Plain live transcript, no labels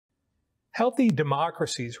Healthy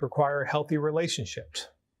democracies require healthy relationships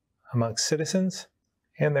amongst citizens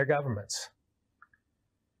and their governments.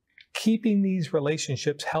 Keeping these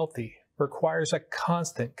relationships healthy requires a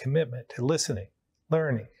constant commitment to listening,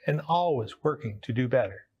 learning, and always working to do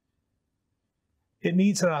better. It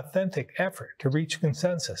needs an authentic effort to reach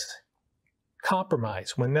consensus,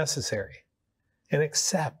 compromise when necessary, and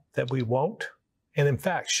accept that we won't, and in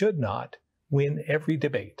fact should not, win every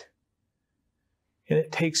debate. And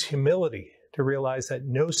it takes humility to realize that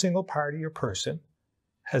no single party or person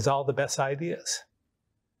has all the best ideas.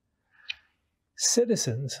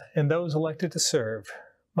 Citizens and those elected to serve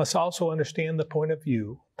must also understand the point of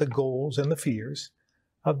view, the goals, and the fears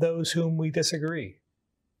of those whom we disagree.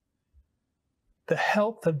 The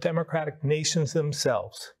health of democratic nations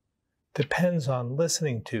themselves depends on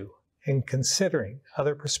listening to and considering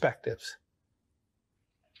other perspectives.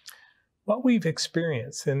 What we've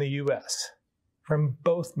experienced in the U.S. from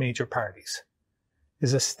both major parties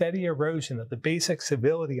is a steady erosion of the basic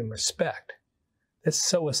civility and respect that's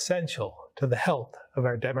so essential to the health of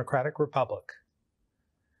our democratic republic.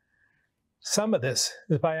 Some of this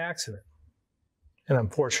is by accident, and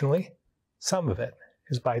unfortunately, some of it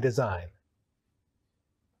is by design.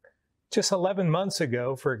 Just 11 months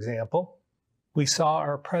ago, for example, we saw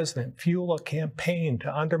our president fuel a campaign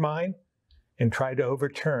to undermine and try to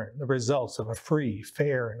overturn the results of a free,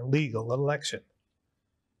 fair, and legal election.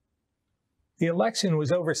 The election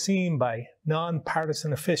was overseen by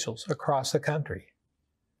nonpartisan officials across the country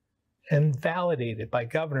and validated by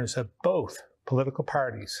governors of both political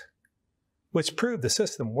parties, which proved the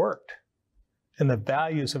system worked and the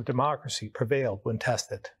values of democracy prevailed when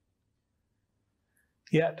tested.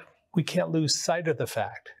 Yet, we can't lose sight of the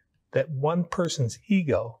fact that one person's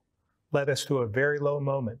ego led us to a very low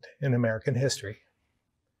moment in American history.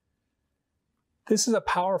 This is a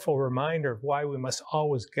powerful reminder of why we must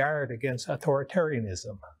always guard against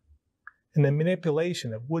authoritarianism and the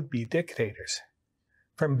manipulation of would-be dictators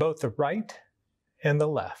from both the right and the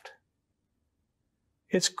left.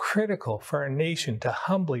 It's critical for our nation to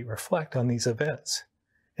humbly reflect on these events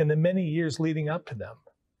and the many years leading up to them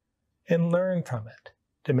and learn from it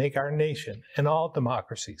to make our nation and all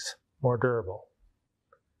democracies more durable.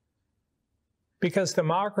 Because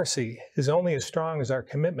democracy is only as strong as our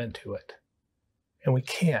commitment to it, and we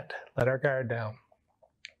can't let our guard down.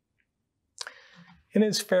 In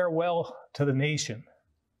his farewell to the nation,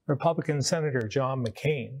 Republican Senator John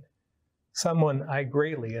McCain, someone I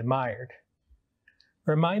greatly admired,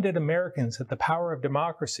 reminded Americans that the power of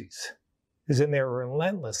democracies is in their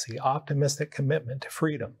relentlessly optimistic commitment to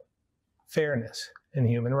freedom, fairness, and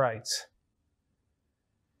human rights.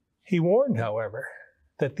 He warned, however,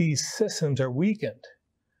 that these systems are weakened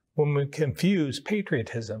when we confuse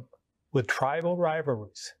patriotism with tribal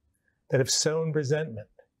rivalries that have sown resentment,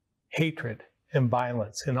 hatred, and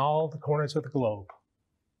violence in all the corners of the globe.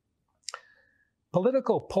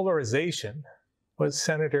 Political polarization, what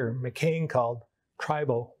Senator McCain called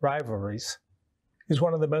tribal rivalries, is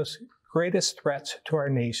one of the most greatest threats to our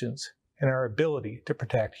nations and our ability to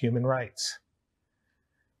protect human rights.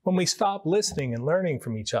 When we stop listening and learning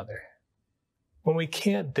from each other, when we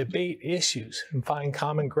can't debate issues and find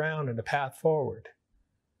common ground and a path forward,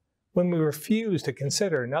 when we refuse to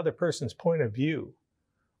consider another person's point of view,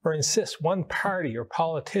 or insist one party or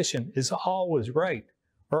politician is always right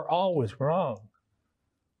or always wrong,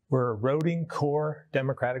 we're eroding core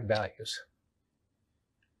democratic values.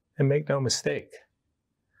 And make no mistake,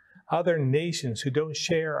 other nations who don't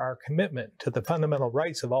share our commitment to the fundamental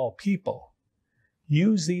rights of all people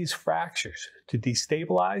use these fractures to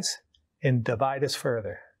destabilize and divide us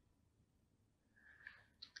further.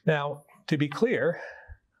 Now, to be clear,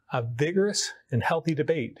 a vigorous and healthy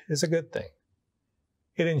debate is a good thing.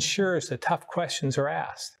 It ensures that tough questions are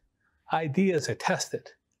asked, ideas are tested,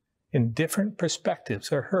 and different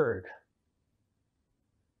perspectives are heard.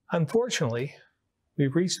 Unfortunately,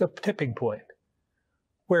 we've reached a tipping point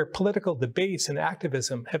where political debates and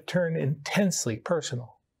activism have turned intensely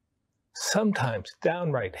personal, sometimes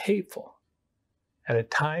downright hateful, at a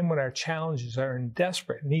time when our challenges are in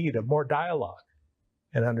desperate need of more dialogue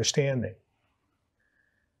and understanding.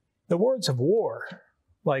 The words of war,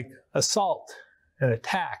 like assault and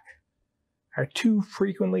attack, are too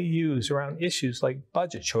frequently used around issues like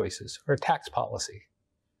budget choices or tax policy.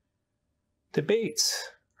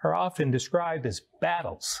 Debates are often described as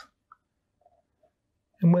battles.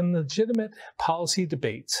 And when legitimate policy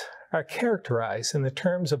debates are characterized in the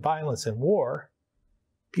terms of violence and war,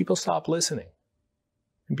 people stop listening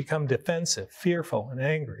and become defensive, fearful, and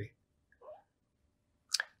angry.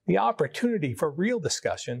 The opportunity for real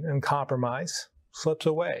discussion and compromise slips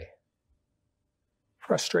away.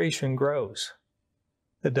 frustration grows.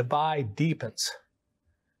 The divide deepens.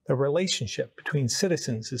 The relationship between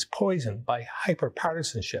citizens is poisoned by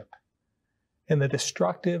hyperpartisanship, and the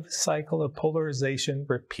destructive cycle of polarization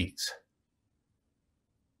repeats.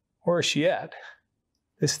 Worse yet,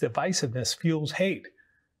 this divisiveness fuels hate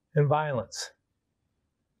and violence.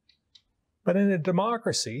 But in a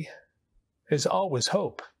democracy, there's always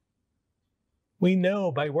hope. We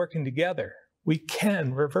know by working together, we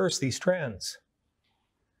can reverse these trends.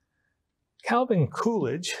 Calvin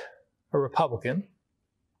Coolidge, a Republican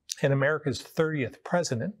and America's 30th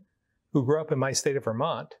president, who grew up in my state of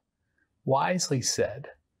Vermont, wisely said,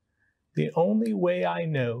 "The only way I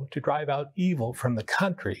know to drive out evil from the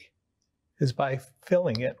country is by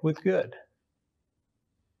filling it with good."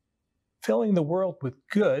 Filling the world with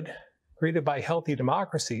good, created by healthy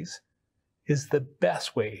democracies, is the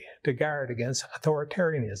best way to guard against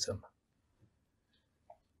authoritarianism.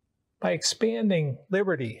 By expanding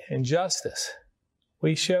liberty and justice,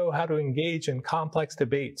 we show how to engage in complex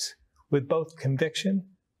debates with both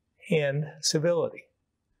conviction and civility,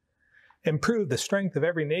 and prove the strength of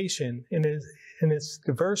every nation in its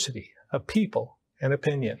diversity of people and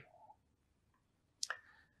opinion.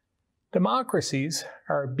 Democracies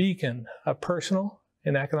are a beacon of personal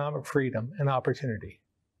and economic freedom and opportunity.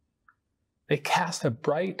 They cast a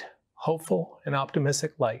bright, hopeful, and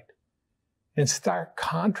optimistic light in stark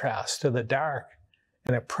contrast to the dark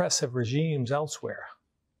and oppressive regimes elsewhere.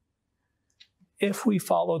 If we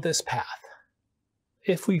follow this path,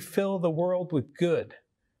 if we fill the world with good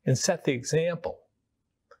and set the example,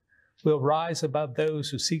 we'll rise above those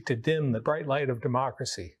who seek to dim the bright light of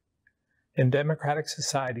democracy, and democratic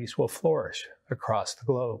societies will flourish across the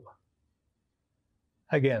globe.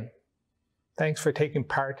 Again, thanks for taking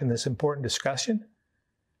part in this important discussion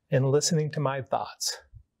and listening to my thoughts.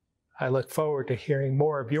 I look forward to hearing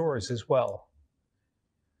more of yours as well.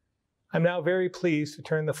 I'm now very pleased to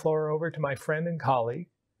turn the floor over to my friend and colleague,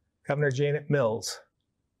 Governor Janet Mills,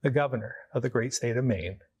 the governor of the great state of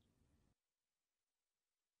Maine.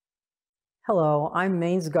 Hello, I'm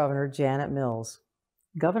Maine's Governor Janet Mills.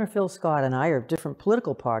 Governor Phil Scott and I are of different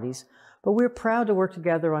political parties, but we're proud to work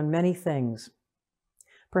together on many things.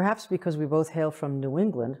 Perhaps because we both hail from New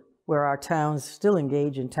England, where our towns still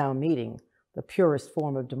engage in town meeting, the purest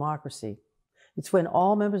form of democracy. It's when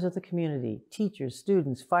all members of the community, teachers,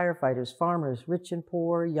 students, firefighters, farmers, rich and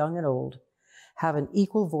poor, young and old, have an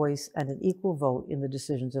equal voice and an equal vote in the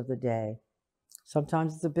decisions of the day.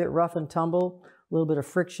 Sometimes it's a bit rough and tumble, a little bit of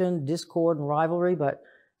friction, discord, and rivalry, but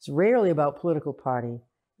it's rarely about political party.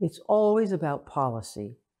 It's always about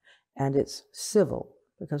policy, and it's civil,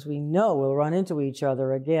 because we know we'll run into each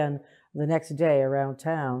other again the next day around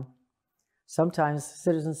town. Sometimes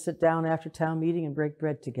citizens sit down after town meeting and break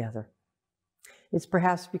bread together. It's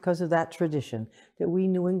perhaps because of that tradition that we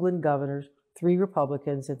New England governors, 3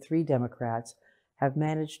 Republicans and 3 Democrats, have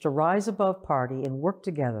managed to rise above party and work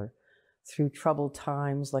together through troubled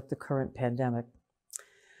times like the current pandemic.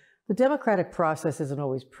 The democratic process isn't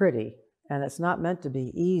always pretty, and it's not meant to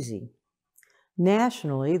be easy.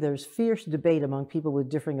 Nationally, there's fierce debate among people with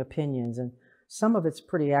differing opinions, and some of it's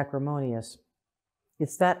pretty acrimonious.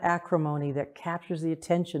 It's that acrimony that captures the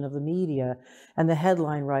attention of the media and the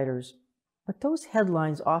headline writers. But those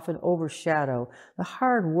headlines often overshadow the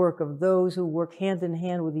hard work of those who work hand in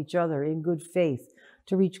hand with each other in good faith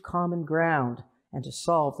to reach common ground and to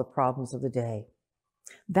solve the problems of the day.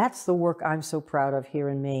 That's the work I'm so proud of here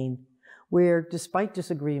in Maine, where, despite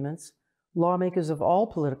disagreements, lawmakers of all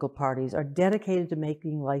political parties are dedicated to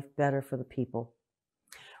making life better for the people.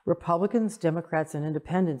 Republicans, Democrats, and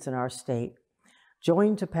independents in our state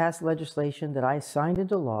joined to pass legislation that I signed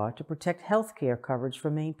into law to protect health care coverage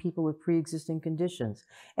for Maine people with pre-existing conditions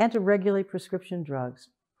and to regulate prescription drugs.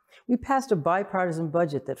 We passed a bipartisan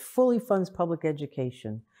budget that fully funds public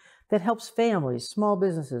education, that helps families, small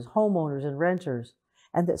businesses, homeowners, and renters,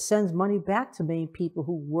 and that sends money back to Maine people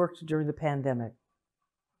who worked during the pandemic.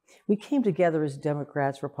 We came together as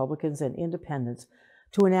Democrats, Republicans, and independents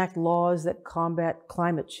to enact laws that combat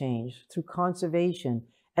climate change through conservation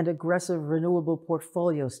and aggressive renewable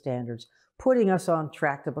portfolio standards, putting us on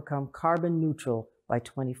track to become carbon neutral by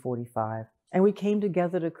 2045. And we came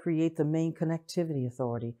together to create the Maine Connectivity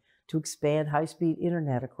Authority to expand high-speed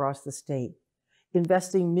internet across the state,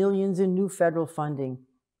 investing millions in new federal funding,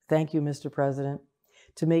 thank you, Mr. President,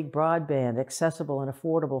 to make broadband accessible and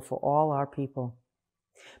affordable for all our people.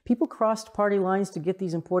 People crossed party lines to get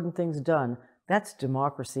these important things done. That's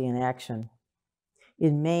democracy in action.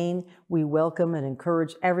 In Maine, we welcome and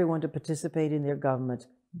encourage everyone to participate in their government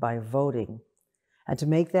by voting. And to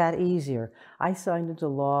make that easier, I signed into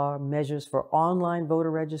law measures for online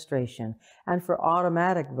voter registration and for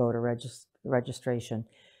automatic voter registration.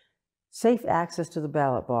 Safe access to the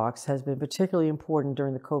ballot box has been particularly important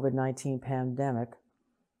during the COVID-19 pandemic.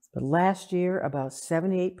 But last year, about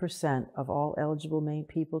 78% of all eligible Maine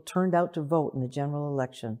people turned out to vote in the general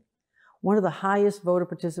election, one of the highest voter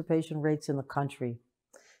participation rates in the country.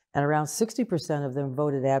 And around 60% of them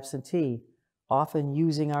voted absentee, often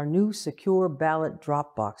using our new secure ballot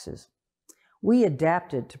drop boxes. We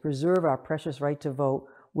adapted to preserve our precious right to vote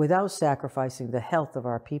without sacrificing the health of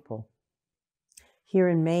our people. Here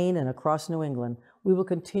in Maine and across New England, we will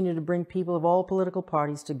continue to bring people of all political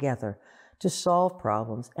parties together to solve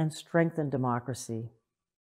problems and strengthen democracy.